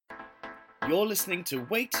You're listening to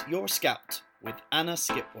Wait Your Scout with Anna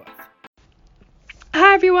Skipworth.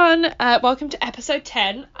 Hi everyone, welcome to episode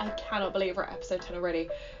 10. I cannot believe we're at episode 10 already.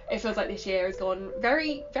 It feels like this year has gone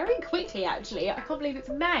very, very quickly actually. I can't believe it's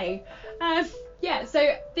May.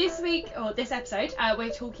 So this episode, we're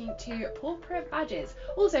talking to Paw Print Badges,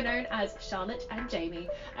 also known as Charlotte and Jamie.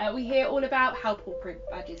 We hear all about how Paw Print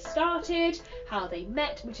Badges started, how they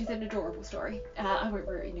met, which is an adorable story. I won't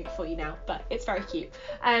ruin it for you now, but it's very cute.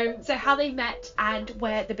 So how they met and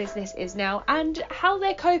where the business is now and how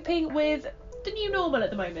they're coping with the new normal at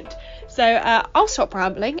the moment. So I'll stop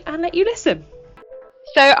rambling and let you listen.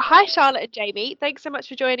 So hi Charlotte and Jamie, thanks so much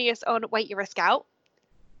for joining us on Wait You're a Scout.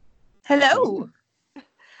 Hello.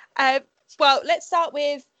 Well, let's start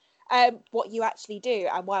with what you actually do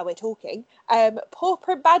and why we're talking. Paw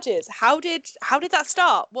Print Badges, how did that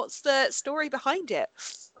start? What's the story behind it?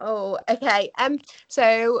 Oh, okay.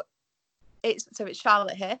 So it's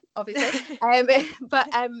Charlotte here, obviously.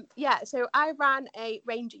 So I ran a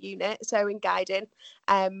ranger unit, so in guiding,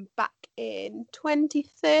 back in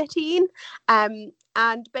 2013.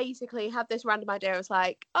 And basically had this random idea. I was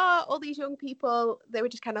like, all these young people, they were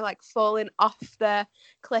just kind of like falling off the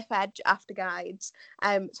cliff edge after guides.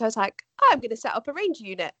 So I was like, I'm going to set up a ranger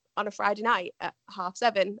unit on a Friday night at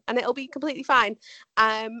 7:30 and it'll be completely fine.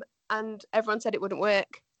 And everyone said it wouldn't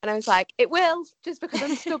work. And I was like, it will, just because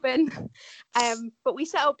I'm stubborn. But we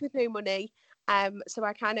set up with no money. So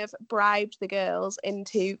I kind of bribed the girls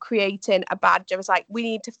into creating a badge. I was like, we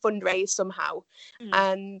need to fundraise somehow.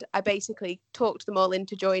 And I basically talked them all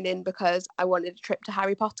into joining because I wanted a trip to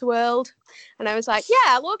Harry Potter World. And I was like,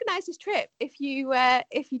 yeah, I'll organise this trip if you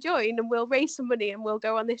join, and we'll raise some money and we'll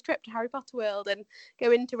go on this trip to Harry Potter World and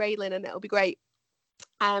go into Raylan and it'll be great.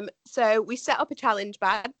 So we set up a challenge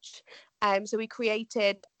badge. So we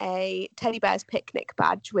created a Teddy Bears Picnic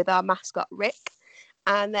badge with our mascot Rick.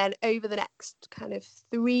 And then over the next kind of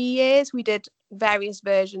 3 years, we did various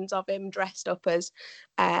versions of him dressed up as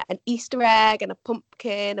an Easter egg and a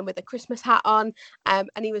pumpkin and with a Christmas hat on. And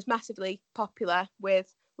he was massively popular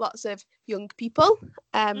with lots of young people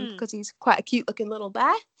because he's quite a cute looking little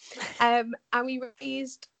bear. And we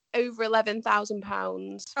raised over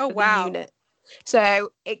 £11,000 for the unit.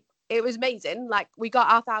 So it was amazing. Like, we got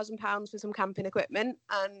our £1,000 for some camping equipment,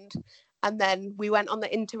 and then we went on the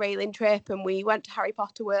Interrailing trip and we went to Harry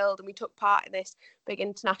Potter World and we took part in this big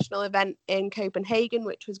international event in Copenhagen,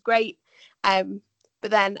 which was great. But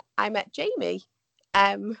then I met Jamie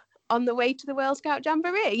on the way to the World Scout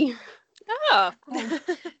Jamboree. Oh.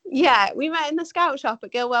 Yeah, we met in the Scout shop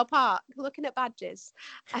at Gilwell Park looking at badges.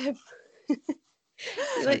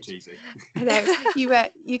 So cheesy. I know,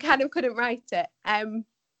 you kind of couldn't write it.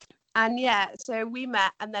 And yeah, so we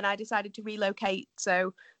met and then I decided to relocate.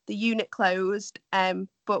 So the unit closed,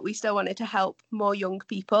 but we still wanted to help more young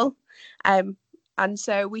people. And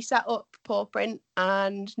so we set up Paw Print,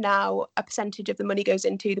 and now a percentage of the money goes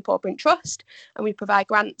into the Paw Print Trust, and we provide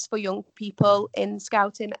grants for young people in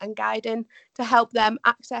scouting and guiding to help them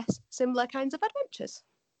access similar kinds of adventures.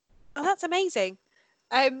 Oh, that's amazing.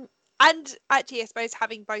 And actually, I suppose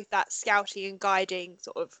having both that scouting and guiding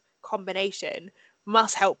sort of combination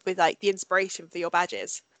must help with like the inspiration for your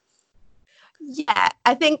badges. Yeah,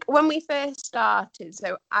 I think when we first started,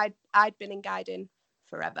 so I'd been in guiding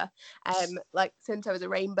forever, like since I was a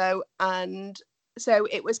rainbow, and so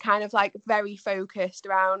it was kind of like very focused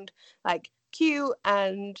around like cute,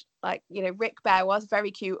 and like, you know, Rick Bear was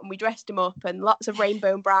very cute and we dressed him up, and lots of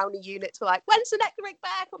rainbow and brownie units were like, when's the next Rick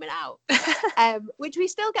Bear coming out? Which we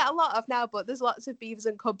still get a lot of now, but there's lots of beavers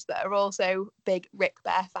and cubs that are also big Rick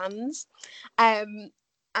Bear fans.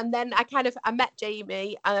 And then I met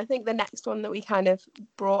Jamie, and I think the next one that we kind of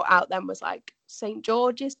brought out then was like St.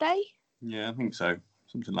 George's Day. Yeah, I think so.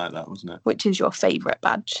 Something like that, wasn't it? Which is your favourite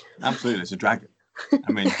badge? Absolutely, it's a dragon.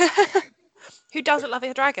 I mean, who doesn't love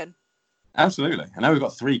a dragon? Absolutely. I know we've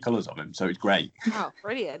got 3 colours of him, so it's great. Oh,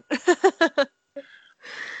 brilliant.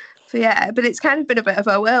 So yeah, but it's kind of been a bit of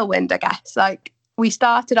a whirlwind, I guess. Like, we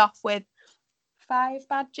started off with 5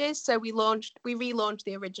 badges, so we relaunched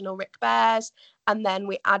the original Rick Bears, and then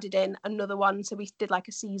we added in another one, so we did like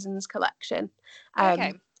a seasons collection.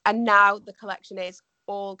 Okay. And now the collection is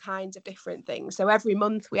all kinds of different things, so every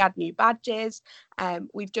month we add new badges.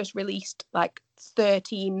 We've just released like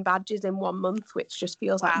 13 badges in 1 month, which just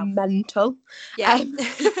feels like mental. Yeah.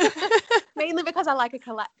 Mainly because I like a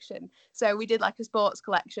collection, so we did like a sports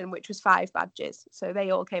collection which was 5 badges, so they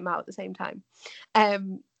all came out at the same time.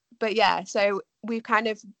 But yeah, so we've kind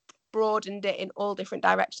of broadened it in all different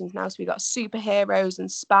directions now. So we've got superheroes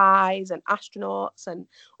and spies and astronauts and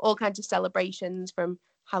all kinds of celebrations, from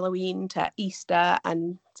Halloween to Easter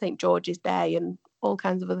and St. George's Day and all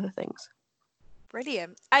kinds of other things.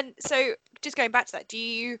 Brilliant. And so just going back to that, do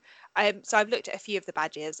you so I've looked at a few of the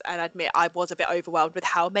badges and I admit I was a bit overwhelmed with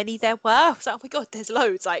how many there were. I was like, oh my god, there's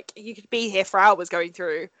loads. Like you could be here for hours going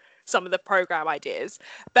through some of the program ideas.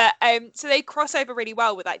 But so they cross over really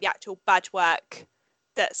well with like the actual badge work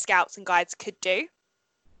that scouts and guides could do.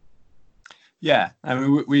 Yeah, I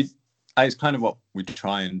mean, we it's kind of what we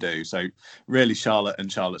try and do. So really, Charlotte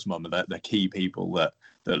and Charlotte's mum are the key people that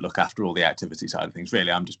look after all the activity side of things.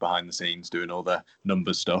 Really, I'm just behind the scenes doing all the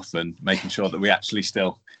numbers stuff and making sure that we actually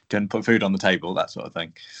still can put food on the table, that sort of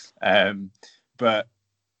thing. But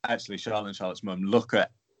actually, Charlotte and Charlotte's mum look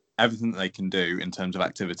at everything that they can do in terms of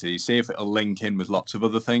activities, see if it'll link in with lots of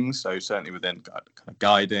other things. So certainly within kind of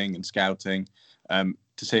guiding and scouting, to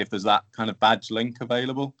see if there's that kind of badge link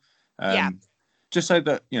available. Just so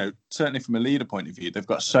that, you know, certainly from a leader point of view, they've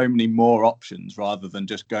got so many more options rather than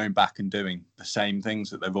just going back and doing the same things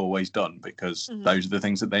that they've always done, because those are the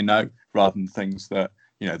things that they know rather than things that,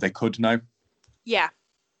 you know, they could know. Yeah.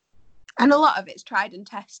 And a lot of it's tried and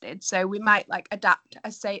tested. So we might like adapt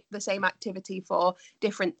the same activity for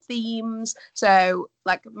different themes. So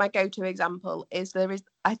like my go-to example is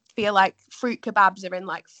I feel like fruit kebabs are in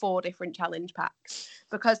like 4 different challenge packs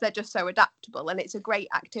because they're just so adaptable. And it's a great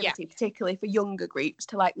activity, particularly for younger groups,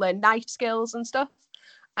 to like learn knife skills and stuff.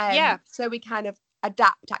 So we kind of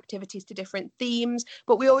adapt activities to different themes,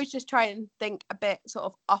 but we always just try and think a bit sort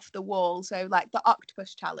of off the wall. So like the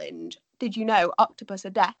octopus challenge, did you know octopus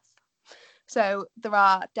are deaf? So there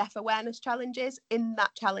are deaf awareness challenges in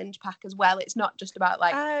that challenge pack as well. It's not just about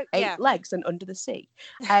like 8 legs and under the sea.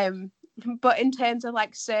 But in terms of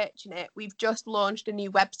like searching it, we've just launched a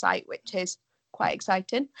new website, which is quite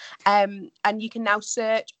exciting. And you can now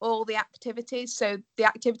search all the activities. So the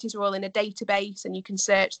activities are all in a database and you can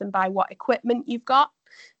search them by what equipment you've got.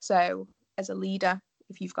 So as a leader,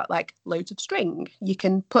 if you've got like loads of string, you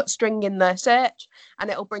can put string in the search and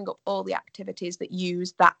it'll bring up all the activities that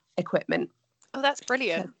use that equipment. Oh, that's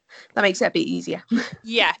brilliant. So that makes it a bit easier.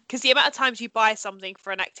 Yeah, because the amount of times you buy something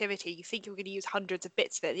for an activity, you think you're going to use hundreds of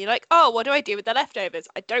bits of it. And you're like, oh, what do I do with the leftovers?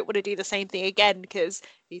 I don't want to do the same thing again because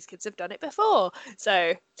these kids have done it before.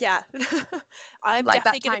 So, yeah, I'm like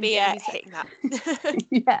definitely going to be hitting that.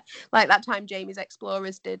 Yeah, like that time Jamie's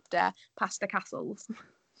Explorers did pasta castles.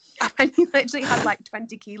 And he literally had like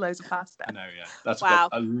 20 kilos of pasta. I know, yeah. That's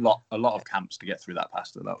got a lot of camps to get through that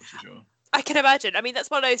pasta, that was for sure. I can imagine. I mean, that's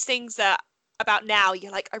one of those things that about now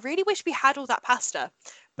you're like, I really wish we had all that pasta.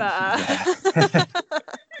 But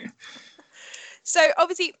so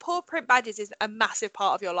obviously paw print badges is a massive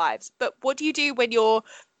part of your lives. But what do you do when you're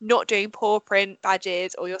not doing paw print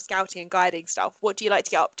badges or you're scouting and guiding stuff? What do you like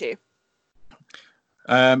to get up to?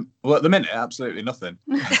 Well, at the minute, absolutely nothing.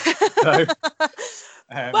 So,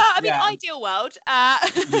 well, I mean, ideal world.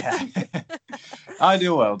 Yeah,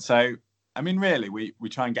 ideal world. So, I mean, really, we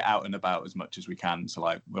try and get out and about as much as we can. So,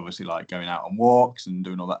 like, we obviously like going out on walks and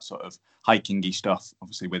doing all that sort of hiking-y stuff.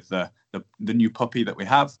 Obviously, with the new puppy that we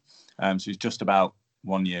have, so he's just about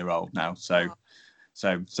 1 year old now. So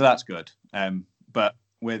that's good. But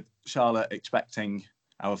with Charlotte expecting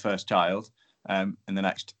our first child in the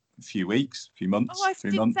next few months. Oh, I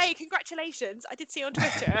didn't say congratulations. I did see on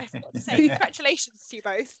Twitter. I forgot to say congratulations to you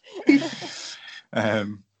both.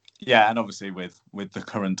 Yeah, and obviously with the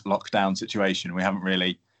current lockdown situation, we haven't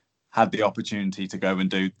really had the opportunity to go and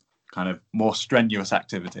do kind of more strenuous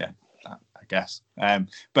activity, I guess.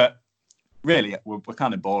 But really, we're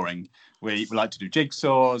kind of boring. We like to do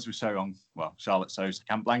jigsaws. We sew on, well, Charlotte sews the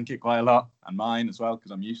camp blanket quite a lot, and mine as well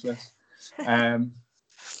because I'm useless.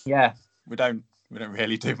 Yeah, we don't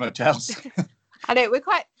really do much else. I know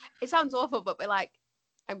it sounds awful, but we're like,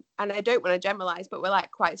 and I don't want to generalize, but we're like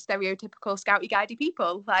quite stereotypical scouty guidey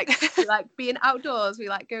people. Like we like being outdoors, we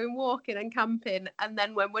like going walking and camping, and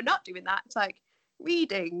then when we're not doing that, it's like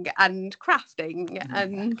reading and crafting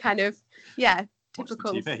and kind of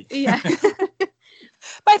typical. Yeah.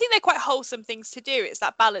 But I think they're quite wholesome things to do. It's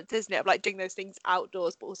that balance, isn't it, of like doing those things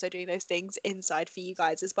outdoors but also doing those things inside for you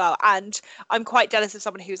guys as well. And I'm quite jealous of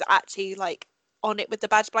someone who's actually like on it with the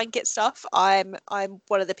badge blanket stuff. I'm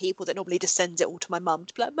one of the people that normally just sends it all to my mum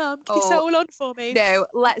to be like, Mum, can you sew all on for me? No,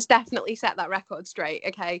 let's definitely set that record straight.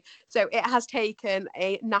 Okay, so it has taken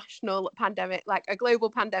a national pandemic, like a global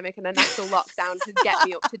pandemic and a national lockdown to get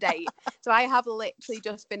me up to date. So I have literally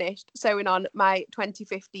just finished sewing on my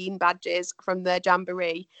 2015 badges from the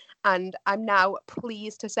Jamboree, and I'm now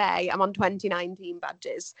pleased to say I'm on 2019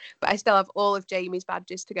 badges, but I still have all of Jamie's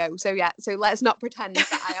badges to go. So yeah, so let's not pretend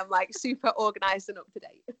that I am like super organised and up to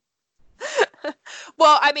date.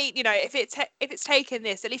 Well, I mean, you know, if it's taken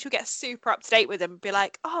this, at least you'll get super up to date with them and be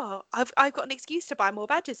like, oh, I've got an excuse to buy more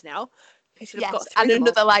badges now. They should have Yes, got through and them all.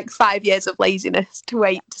 another like 5 years of laziness to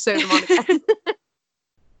wait to sew them on again.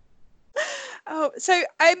 Oh, so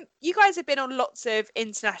you guys have been on lots of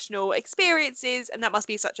international experiences, and that must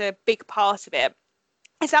be such a big part of it.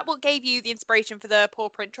 Is that what gave you the inspiration for the Paw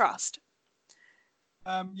Print Trust?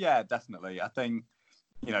 Yeah, definitely. I think,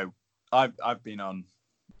 I've been on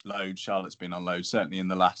loads. Charlotte's been on loads. Certainly in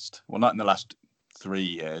the last, well, not in the last 3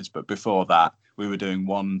 years, but before that, we were doing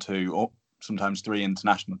 1, 2, or sometimes 3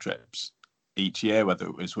 international trips each year, whether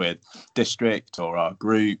it was with district or our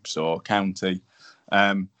groups or county.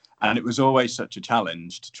 And it was always such a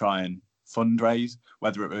challenge to try and fundraise,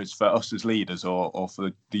 whether it was for us as leaders or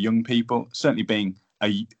for the young people. Certainly being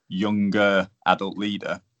a younger adult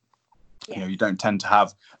leader, you don't tend to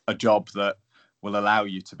have a job that will allow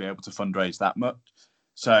you to be able to fundraise that much.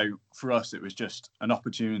 So for us, it was just an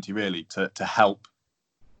opportunity really to help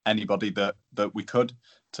anybody that we could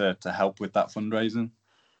to help with that fundraising.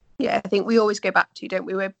 Yeah, I think we always go back to, don't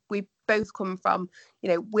we? We both come from,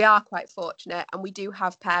 we are quite fortunate, and we do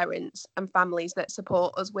have parents and families that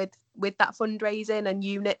support us with that fundraising and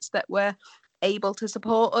units that were able to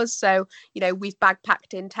support us. So, we've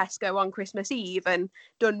backpacked in Tesco on Christmas Eve and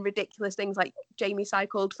done ridiculous things like Jamie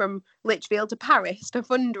cycled from Lichfield to Paris to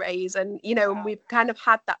fundraise, and, and we've kind of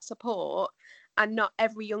had that support, and not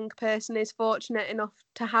every young person is fortunate enough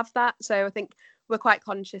to have that. So I think we're quite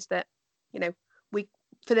conscious that, we,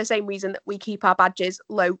 for the same reason that we keep our badges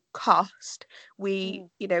low cost, we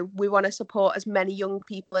want to support as many young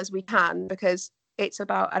people as we can, because it's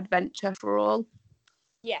about adventure for all.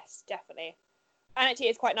 Yes, definitely. And actually,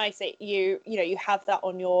 it's quite nice that you have that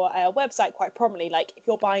on your website quite prominently. Like, if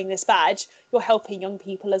you're buying this badge, you're helping young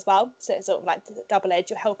people as well. So it's sort of like double edged.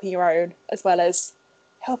 You're helping your own as well as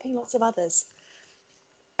helping lots of others.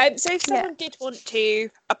 So if someone did want to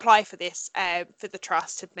apply for this, for the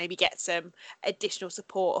trust, to maybe get some additional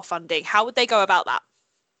support or funding, how would they go about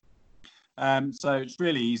that? So it's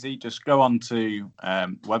really easy. Just go on to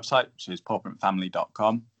the website, which is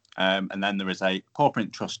pawprintfamily.com, and then there is a Paw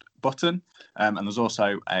Print Trust button, and there's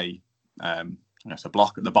also a it's a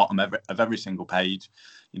block at the bottom of every single page.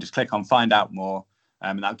 You just click on Find Out More,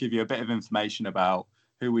 and that'll give you a bit of information about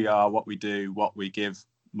who we are, what we do, what we give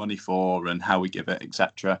money for, and how we give it,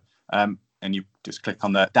 etc. And you just click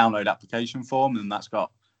on the download application form, and that's got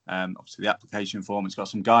obviously the application form. It's got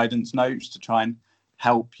some guidance notes to try and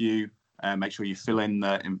help you make sure you fill in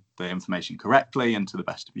the information correctly and to the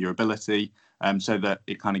best of your ability, so that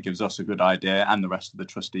it kind of gives us a good idea, and the rest of the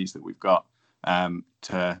trustees that we've got,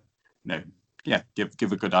 to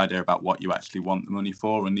give a good idea about what you actually want the money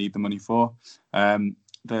for and need the money for.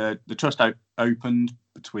 The trust opened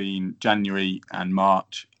between January and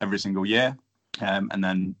March every single year, and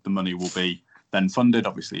then the money will be then funded,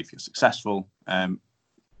 obviously, if you're successful,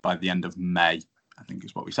 by the end of May, I think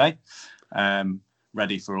is what we say,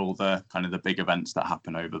 ready for all the kind of the big events that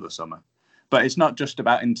happen over the summer. But it's not just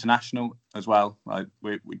about international as well. Like,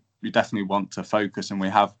 we definitely want to focus, and we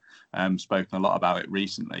have spoken a lot about it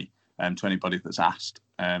recently, to anybody that's asked,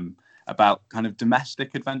 about kind of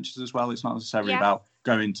domestic adventures as well. It's not necessarily about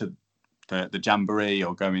going to the jamboree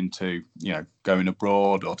or going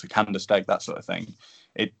abroad or to Candlesteg, that sort of thing.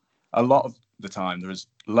 A lot of the time there is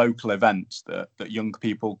local events that young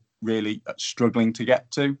people really are struggling to get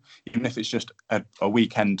to, even if it's just a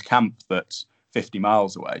weekend camp that's 50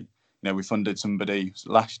 miles away. We funded somebody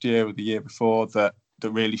last year or the year before that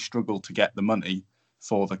really struggled to get the money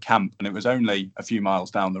for the camp, and it was only a few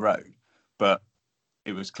miles down the road, but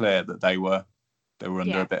it was clear that they were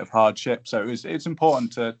under a bit of hardship. So it's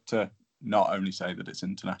important to not only say that it's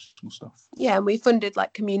international stuff. Yeah, and we funded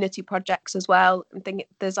like community projects as well. I think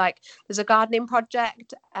there's a gardening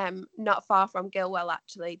project not far from Gilwell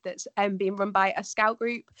actually, that's being run by a scout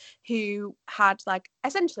group who had like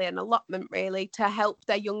essentially an allotment really to help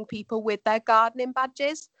their young people with their gardening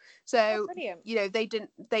badges. So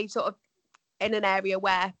they sort of in an area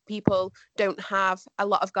where people don't have a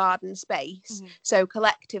lot of garden space. So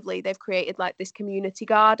collectively they've created like this community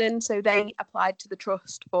garden. So they applied to the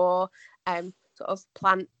trust for sort of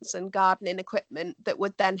plants and gardening equipment that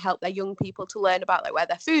would then help their young people to learn about like where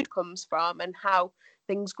their food comes from and how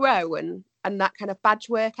things grow, and that kind of badge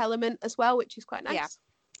work element as well, which is quite nice. Yeah.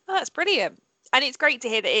 Oh, that's brilliant. And it's great to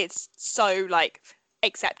hear that it's so like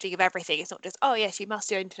accepting of everything. It's not just, oh yes, you must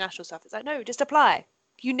do international stuff. It's like, no, just apply.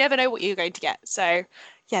 You never know what you're going to get. So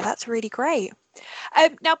yeah, that's really great.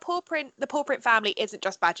 Now the Paw Print family isn't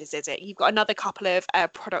just badges, is it? You've got another couple of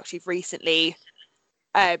products you've recently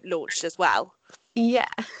launched as well. Yeah.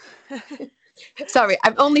 Sorry,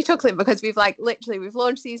 I'm only chuckling because we've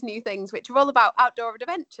launched these new things which are all about outdoor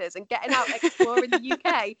adventures and getting out exploring the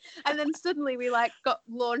UK, and then suddenly we got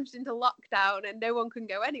launched into lockdown and no one can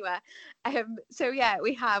go anywhere. So yeah,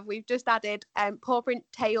 we've just added Paw Print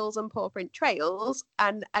Tales and Paw Print Trails,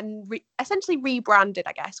 and essentially rebranded.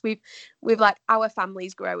 I guess we've our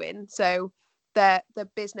family's growing, so the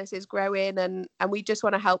business is growing, and we just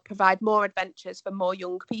want to help provide more adventures for more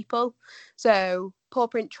young people. So Paw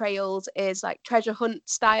Print Trails is like treasure hunt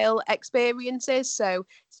style experiences, so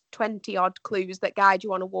it's 20 odd clues that guide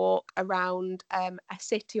you on a walk around a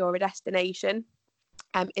city or a destination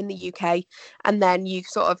in the UK, and then you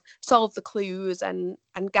sort of solve the clues and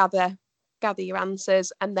gather your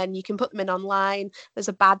answers, and then you can put them in online. There's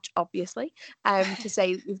a badge, obviously, to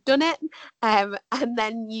say that you've done it, and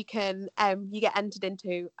then you can you get entered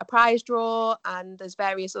into a prize draw, and there's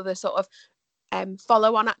various other sort of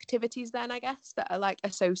follow-on activities then, I guess, that are like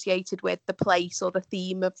associated with the place or the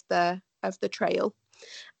theme of the trail.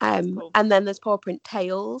 Cool. And then there's Paw Print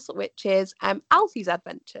Tales, which is Alfie's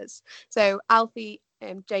adventures. So Alfie,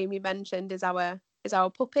 Jamie mentioned, is our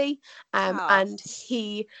puppy, and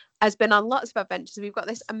he has been on lots of adventures. We've got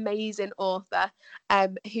this amazing author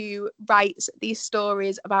who writes these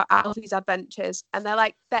stories about Alfie's adventures, and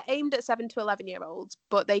they're aimed at 7 to 11-year-olds,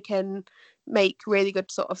 but they can make really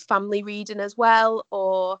good sort of family reading as well,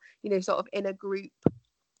 or sort of in a group.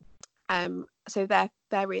 So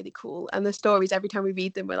they're really cool, and the stories, every time we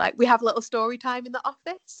read them, we have a little story time in the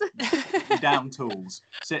office. Down tools,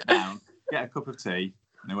 sit down, get a cup of tea,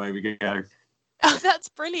 and away we go. Oh, that's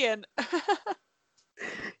brilliant.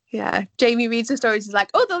 Yeah, Jamie reads the stories. He's like,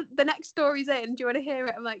 "Oh, the next story's in. Do you want to hear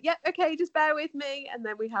it?" I'm like, "Yep, okay, just bear with me." And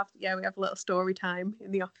then we have a little story time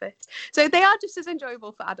in the office. So they are just as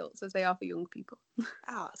enjoyable for adults as they are for young people.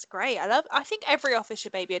 Oh, that's great. I think every office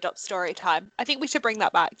should maybe adopt story time. I think we should bring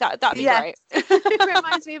that back. That'd be great. It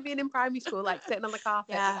reminds me of being in primary school, like sitting on the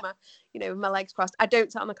carpet with my, with my legs crossed. I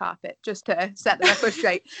don't sit on the carpet, just to set the record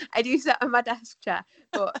straight. I do sit on my desk chair,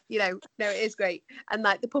 but no, it is great. And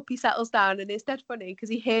the puppy settles down, and it's dead funny because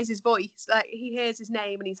he hears his voice, he hears his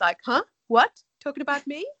name, and he's like, "Huh? What? Talking about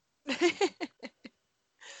me?"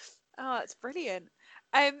 Oh, that's brilliant.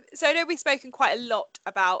 So I know we've spoken quite a lot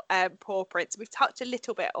about paw prints. We've touched a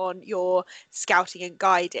little bit on your scouting and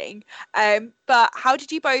guiding, but how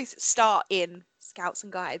did you both start in Scouts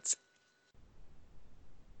and Guides?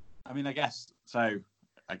 I mean, I guess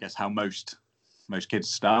how most kids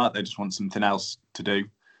start. They just want something else to do,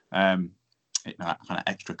 kind of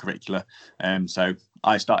extracurricular. So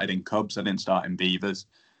I started in Cubs. I didn't start in Beavers,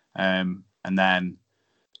 and then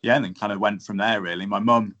kind of went from there. Really, my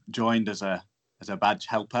mum joined as a badge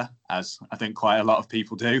helper, as I think quite a lot of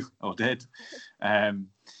people do or did, kind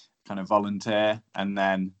of volunteer, and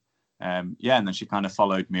then and then she kind of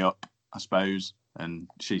followed me up, I suppose, and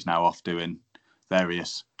she's now off doing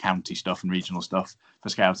various county stuff and regional stuff for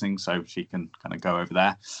scouting, so she can kind of go over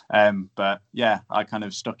there. But I kind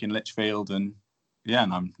of stuck in Lichfield, and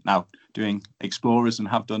I'm now doing Explorers and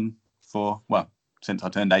have done since I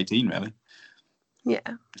turned 18, really. Yeah,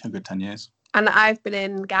 a good 10 years. And I've been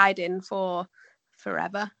in guiding for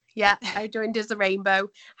forever. Yeah, I joined as a rainbow.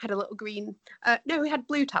 Had a little green. We had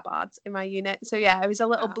blue tabards in my unit. So I was a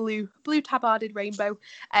little blue tabarded rainbow.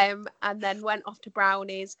 And then went off to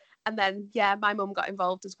brownies. And then my mum got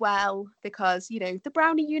involved as well because the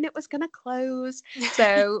brownie unit was going to close.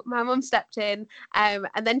 So my mum stepped in, and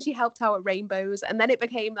then she helped out at rainbows. And then it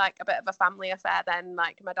became like a bit of a family affair. Then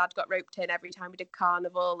my dad got roped in every time we did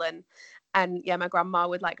carnival, and my grandma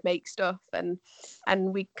would make stuff, and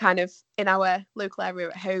we kind of, in our local area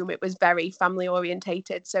at home, it was very family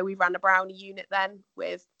orientated, so we ran a brownie unit then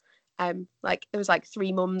with it was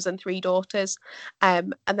 3 mums and 3 daughters,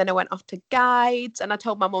 and then I went off to guides, and I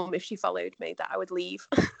told my mum if she followed me that I would leave.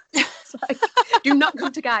 It's do not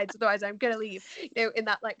come to guides, otherwise I'm gonna leave, in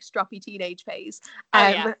that stroppy teenage phase.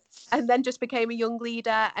 And then just became a young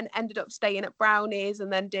leader and ended up staying at brownies,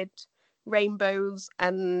 and then did rainbows,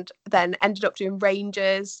 and then ended up doing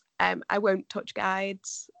rangers. I won't touch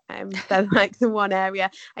guides. They're the one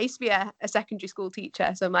area. I used to be a secondary school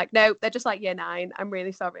teacher, so I'm no, they're just year 9. I'm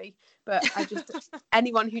really sorry, but I just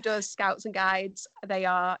anyone who does Scouts and Guides, they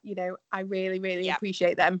are, I really, really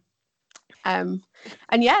appreciate them. And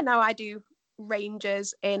now I do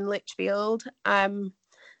rangers in Lichfield, and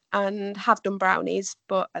have done brownies,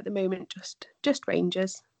 but at the moment just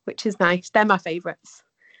rangers, which is nice. They're my favourites.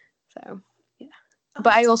 So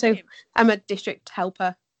but I also am a district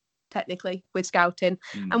helper technically with scouting,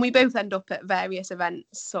 and we both end up at various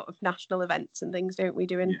events, sort of national events and things, don't we,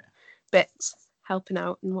 doing bits, helping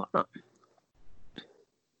out and whatnot.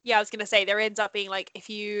 Yeah, Yeah, I was gonna say there ends up being like if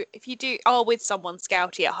you do with someone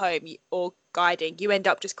scouty at home or guiding, you end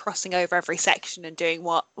up just crossing over every section and doing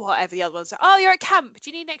whatever the other ones are. Oh, you're at camp. Do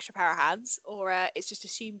you need an extra pair of hands? Or it's just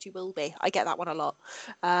assumed you will be. I get that one a lot.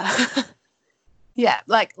 Yeah,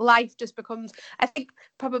 like life just becomes, I think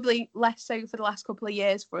probably less so for the last couple of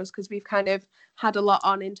years for us, because we've kind of had a lot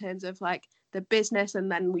on in terms of like the business,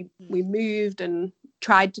 and then we moved and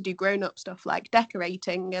tried to do grown-up stuff like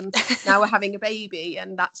decorating, and now we're having a baby,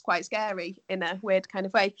 and that's quite scary in a weird kind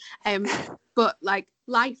of way. But like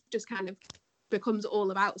life just kind of becomes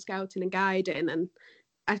all about scouting and guiding, and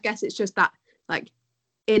I guess it's just that like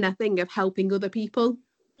inner thing of helping other people.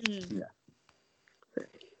 Yeah.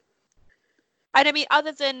 And I mean,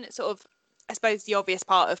 other than sort of, I suppose, the obvious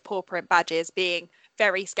part of paw print badges being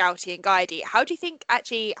very scouty and guidey, how do you think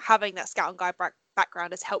actually having that scout and guide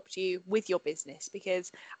background has helped you with your business? Because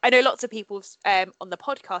I know lots of people on the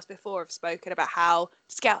podcast before have spoken about how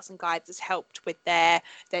scouts and guides has helped with their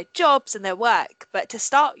jobs and their work, but to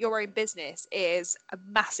start your own business is a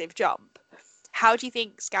massive jump. How do you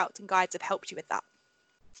think scouts and guides have helped you with that?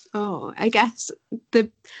 Oh, I guess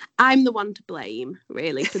I'm the one to blame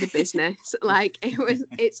really for the business. Like it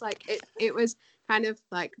was kind of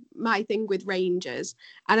like my thing with Rangers,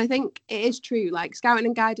 and I think it is true. Like scouting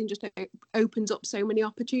and guiding just opens up so many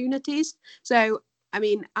opportunities. So I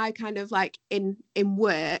mean, I kind of like in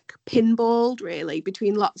work pinballed really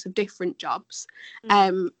between lots of different jobs.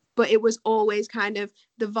 But it was always kind of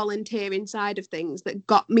the volunteering side of things that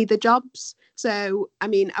got me the jobs. So, I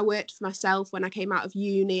mean, I worked for myself when I came out of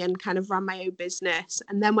uni and kind of ran my own business,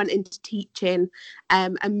 and then went into teaching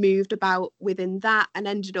and moved about within that, and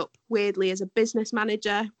ended up weirdly as a business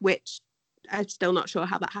manager, which I'm still not sure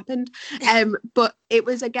how that happened. But it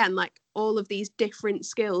was, again, like all of these different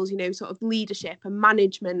skills, you know, sort of leadership and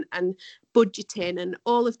management and budgeting and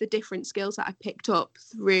all of the different skills that I picked up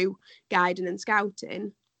through guiding and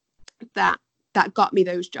scouting that got me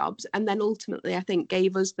those jobs, and then ultimately I think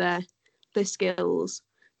gave us the skills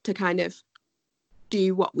to kind of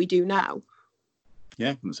do what we do now.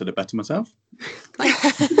 Yeah, couldn't have said it better myself.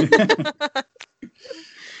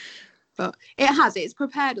 But it's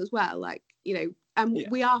prepared as well, like, you know, and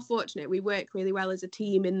we are fortunate, we work really well as a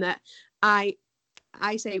team in that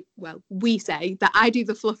we say that I do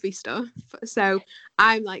the fluffy stuff, so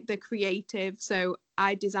I'm like the creative, so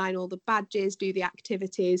I design all the badges, do the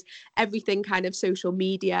activities, everything kind of social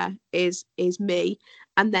media is me,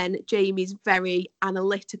 and then Jamie's very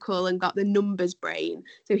analytical and got the numbers brain,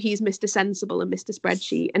 so he's Mr. Sensible and Mr.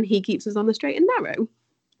 Spreadsheet, and he keeps us on the straight and narrow.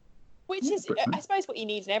 Which is, I suppose, what you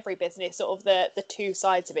need in every business, sort of the two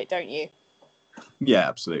sides of it, don't you? Yeah,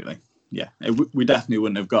 absolutely. Yeah, we definitely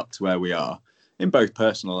wouldn't have got to where we are in both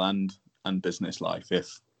personal and business life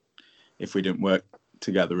if we didn't work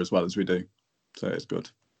together as well as we do. So it's good.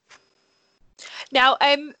 Now,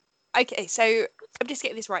 okay, so I'm just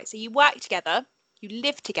getting this right. So you work together, you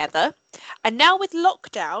live together, and now with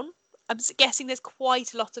lockdown, I'm guessing there's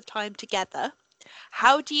quite a lot of time together.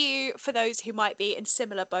 How do you, for those who might be in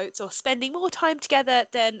similar boats or spending more time together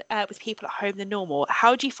than with people at home than normal,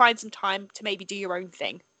 how do you find some time to maybe do your own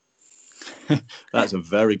thing? That's a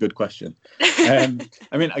very good question. I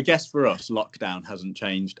mean, I guess for us, lockdown hasn't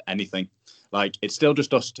changed anything. Like, it's still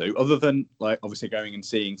just us two, other than like obviously going and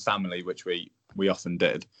seeing family, which we often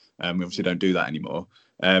did. We obviously don't do that anymore.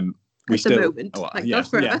 We still,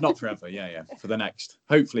 not forever. Yeah, for the next,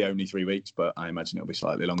 hopefully only 3 weeks, but I imagine it'll be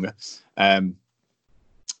slightly longer.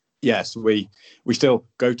 Yes, we still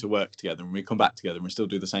go to work together, and we come back together, and we still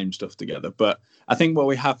do the same stuff together. But I think what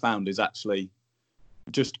we have found is actually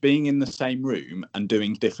just being in the same room and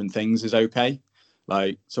doing different things is okay.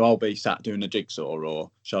 Like, so I'll be sat doing a jigsaw,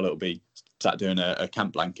 or Charlotte will be sat doing a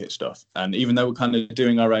camp blanket stuff. And even though we're kind of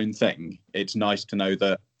doing our own thing, it's nice to know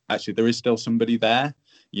that actually there is still somebody there.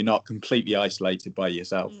 You're not completely isolated by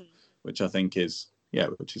yourself, which I think is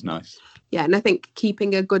nice. Yeah, and I think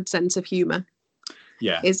keeping a good sense of humour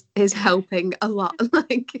is helping a lot.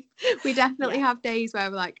 Like, we definitely have days where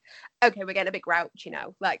we're like, okay, we're getting a bit grouchy, you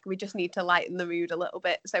know, like we just need to lighten the mood a little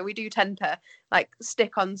bit. So we do tend to like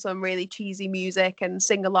stick on some really cheesy music and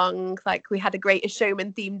sing along. Like, we had a Greatest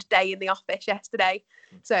Showman themed day in the office yesterday,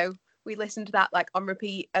 so we listened to that like on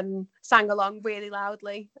repeat and sang along really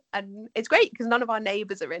loudly, and it's great because none of our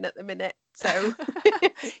neighbours are in at the minute, so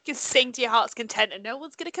you can sing to your heart's content and no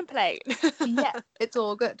one's going to complain. Yeah, it's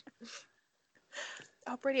all good.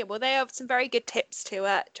 Oh, brilliant. Well, they have some very good tips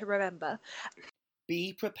to remember.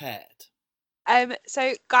 Be prepared.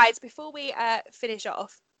 So guys, before we finish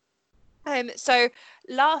off, so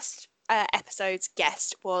last episode's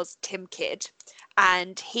guest was Tim Kidd,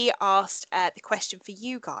 and he asked the question for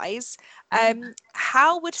you guys.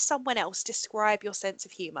 How would someone else describe your sense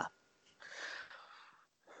of humour?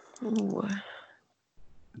 Ooh. I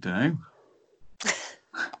don't know.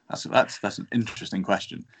 That's an interesting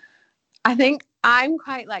question. I think I'm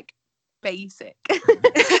quite like basic.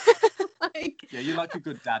 Like, Yeah, you like a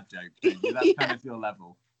good dad joke, don't you? That's kind of your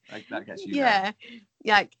level. Like that gets you. yeah,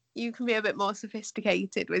 like you can be a bit more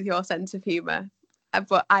sophisticated with your sense of humour,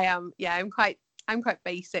 but I'm quite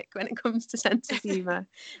basic when it comes to sense of humour.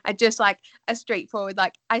 I just like a straightforward,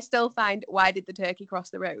 like I still find, why did the turkey cross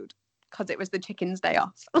the road? Because it was the chicken's day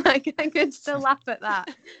off. Like I could still laugh at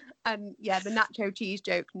that. And yeah, the nacho cheese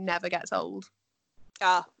joke never gets old.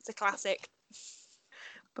 Ah, it's a classic.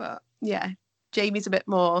 But yeah, Jamie's a bit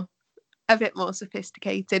more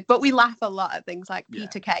sophisticated. But we laugh a lot at things like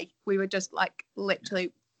Peter Kay. We were just like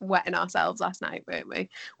literally wetting ourselves last night, weren't we?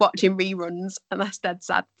 Watching reruns, and that's dead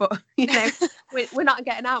sad. But you know, we're not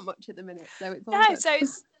getting out much at the minute, so it's all No, good. so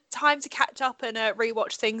it's time to catch up and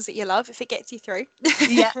rewatch things that you love if it gets you through.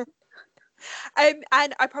 Yeah.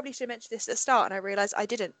 And I probably should have mentioned this at the start, and I realised I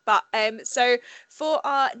didn't. But so for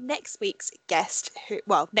our next week's guest,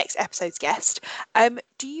 next episode's guest,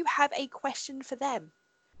 do you have a question for them?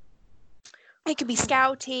 It could be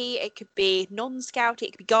scouty, it could be non-scouty,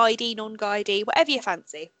 it could be guidey, non-guidey, whatever you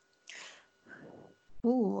fancy.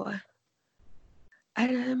 Ooh.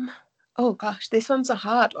 Oh gosh, this one's a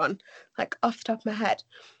hard one. Like off the top of my head,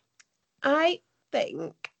 I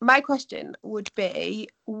think my question would be,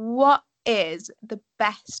 what is the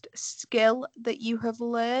best skill that you have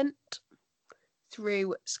learnt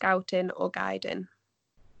through scouting or guiding?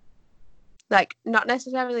 Like not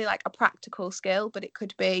necessarily like a practical skill, but it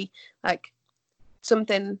could be like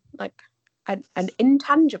something like an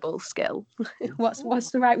intangible skill.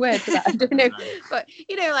 what's the right word for that? I don't know. But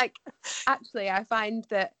you know, like actually I find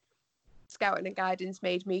that scouting and guiding's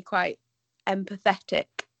made me quite empathetic,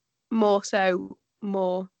 more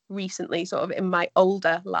recently, sort of in my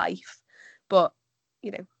older life. But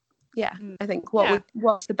you know, yeah, I think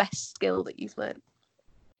what's the best skill that you've learned?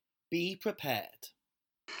 Be prepared.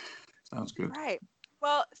 Sounds good. Right.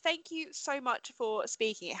 Well, thank you so much for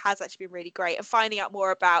speaking. It has actually been really great, and finding out more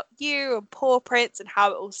about you and Paw Prints and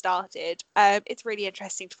how it all started. It's really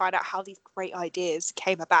interesting to find out how these great ideas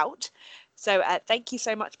came about. So thank you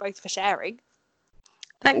so much both for sharing.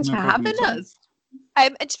 Thanks No for problem having at all. us.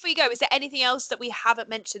 And just before you go, is there anything else that we haven't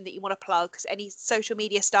mentioned that you want to plug? Any social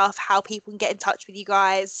media stuff, how people can get in touch with you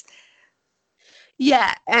guys?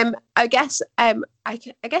 Yeah, I guess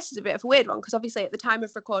it's a bit of a weird one, because obviously at the time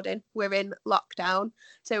of recording we're in lockdown,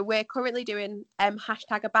 so we're currently doing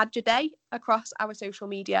hashtag a badger day across our social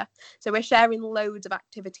media. So we're sharing loads of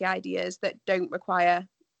activity ideas that don't require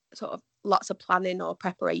sort of lots of planning or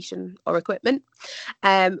preparation or equipment,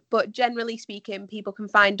 but generally speaking, people can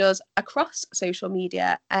find us across social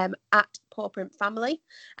media at Paw Print Family.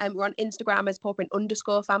 We're on Instagram as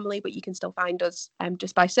pawprint_family, but you can still find us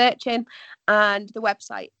just by searching, and the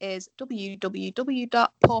website is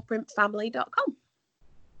www.pawprintfamily.com.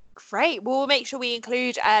 Great. We'll make sure we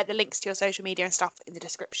include the links to your social media and stuff in the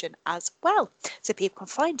description as well, so people can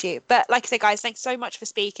find you. But like I said, guys, thanks so much for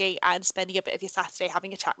speaking and spending a bit of your Saturday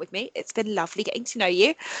having a chat with me. It's been lovely getting to know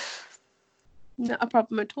you. Not a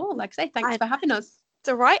problem at all. Like I say, thanks for having us. It's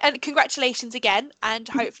all right, and congratulations again, and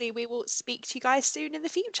hopefully we will speak to you guys soon in the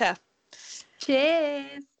future.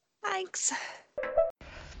 Cheers. Thanks.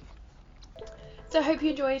 So I hope you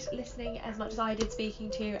enjoyed listening as much as I did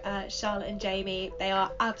speaking to Charlotte and Jamie. They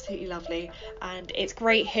are absolutely lovely, and it's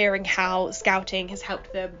great hearing how scouting has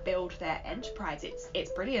helped them build their enterprise. It's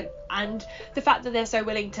brilliant, and the fact that they're so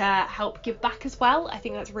willing to help give back as well, I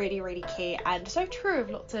think that's really, really key, and so true of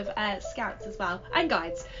lots of scouts as well, and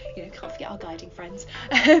guides. You know, can't forget our guiding friends.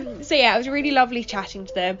 So yeah, it was really lovely chatting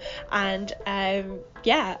to them, and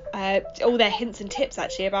all their hints and tips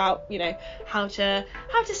actually about, you know, how to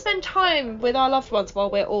spend time with our loved ones while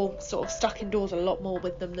we're all sort of stuck indoors a lot more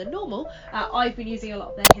with them than normal. I've been using a lot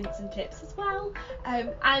of their hints and tips as well,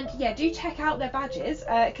 and yeah, do check out their badges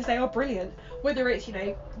because they are brilliant, whether it's, you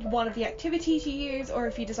know, one of the activities you use, or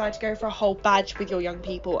if you decide to go for a whole badge with your young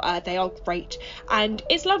people. They are great, and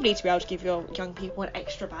it's lovely to be able to give your young people an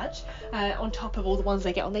extra badge on top of all the ones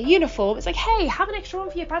they get on their uniform. It's like, hey, have an extra one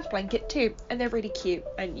for your badge blanket too, and they're really cute,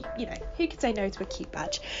 and you know, who could say no to a cute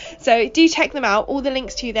badge? So do check them out. All the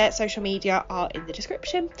links to their social media are in the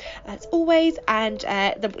description as always, and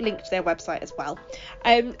the link to their website as well.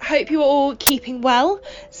 Hope you're all keeping well,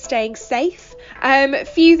 staying safe. A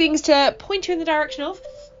few things to point you in the direction of.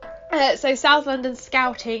 So South London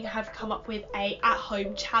Scouting have come up with a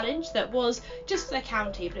at-home challenge that was just for their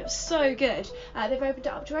county, but it was so good. They've opened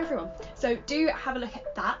it up to everyone. So do have a look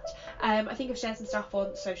at that. I think I've shared some stuff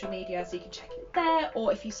on social media, so you can check it there.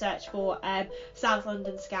 Or if you search for South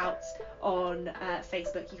London Scouts on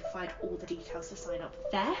Facebook, you can find all the details to sign up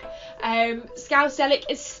there. Scout Selick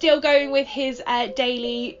is still going with his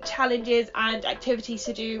daily challenges and activities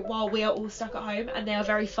to do while we are all stuck at home, and they are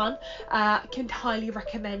very fun. Can highly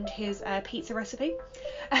recommend his pizza recipe.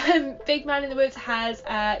 Big Man in the Woods has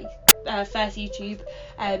first YouTube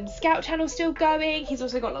Scout channel still going. He's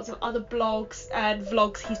also got lots of other blogs and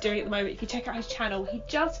vlogs he's doing at the moment. If you check out his channel, he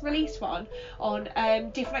just released one on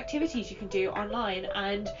different activities you can do online,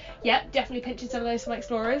 and yeah, definitely pinching some of those from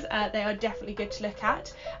Explorers. They are definitely good to look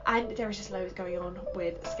at, and there is just loads going on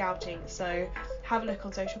with scouting, so have a look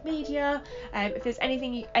on social media. If there's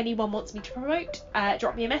anything anyone wants me to promote,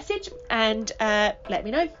 drop me a message and let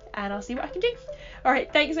me know, and I'll see what I can do. All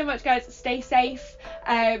right, thanks so much, guys. Stay safe,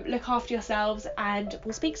 look after yourselves, and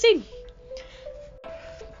we'll speak soon.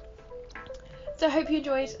 So I hope you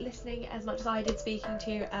enjoyed listening as much as I did speaking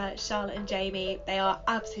to Charlotte and Jamie. They are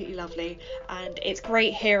absolutely lovely, and it's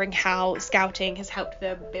great hearing how scouting has helped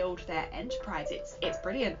them build their enterprise. It's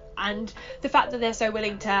brilliant, and the fact that they're so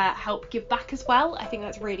willing to help give back as well, I think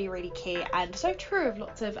that's really, really key, and so true of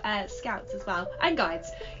lots of scouts as well, and guides.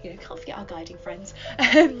 You know, can't forget our guiding friends.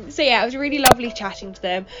 So yeah, it was really lovely chatting to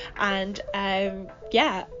them, and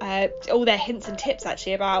all their hints and tips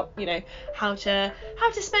actually about, you know, how to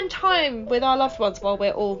spend time with our loved ones while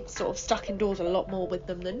we're all sort of stuck indoors a lot more with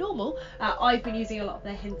them than normal. I've been using a lot of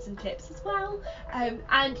their hints and tips as well,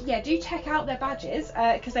 and yeah, do check out their badges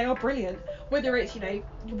because they are brilliant, whether it's, you know,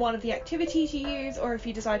 one of the activities you use, or if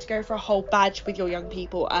you decide to go for a whole badge with your young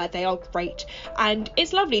people. They are great, and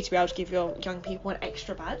it's lovely to be able to give your young people an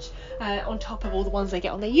extra badge on top of all the ones they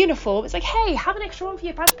get on their uniform. It's like, hey, have an extra one for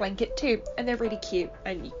your badge blanket too, and they're really cute,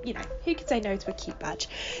 and you know, who could say no to a cute badge?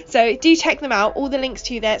 So do check them out. All the links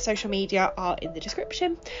to their social media are in the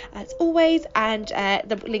description as always, and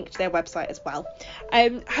the link to their website as well.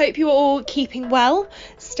 Hope you're all keeping well,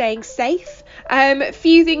 staying safe.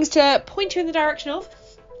 Few things to point you in the direction of.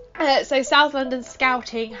 So South London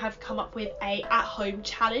Scouting have come up with a at-home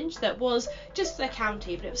challenge that was just for their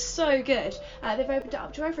county, but it was so good. They've opened it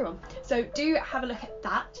up to everyone. So do have a look at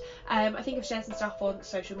that. I think I've shared some stuff on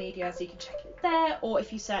social media, so you can check it there. Or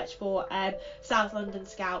if you search for South London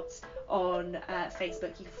Scouts on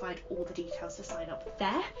Facebook, you can find all the details to sign up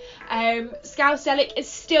there. Scout Selick is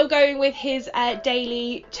still going with his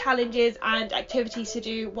daily challenges and activities to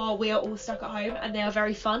do while we are all stuck at home, and they are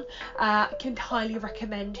very fun. Can highly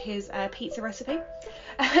recommend his pizza recipe.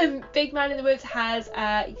 Big Man in the Woods has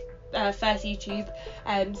first YouTube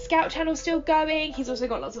Scout channel still going. He's also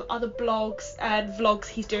got lots of other blogs and vlogs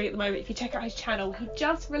he's doing at the moment. If you check out his channel, he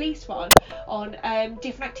just released one on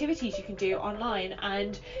different activities you can do online,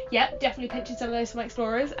 and yeah, definitely pinching some of those from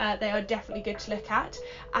Explorers. They are definitely good to look at,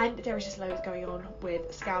 and there is just loads going on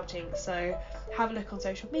with scouting, so have a look on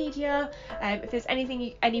social media. If there's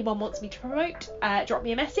anything anyone wants me to promote, drop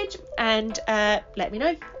me a message and let me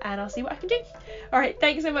know, and I'll see what I can do. All right,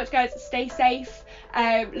 thanks so much, guys. Stay safe,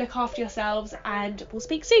 look after yourselves, and we'll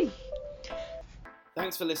speak soon.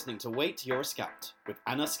 Thanks for listening to Wait, You're a Scout with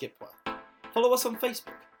Anna Skipworth. Follow us on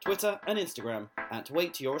Facebook, Twitter and Instagram at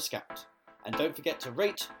Wait, You're a Scout. And don't forget to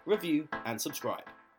rate, review and subscribe.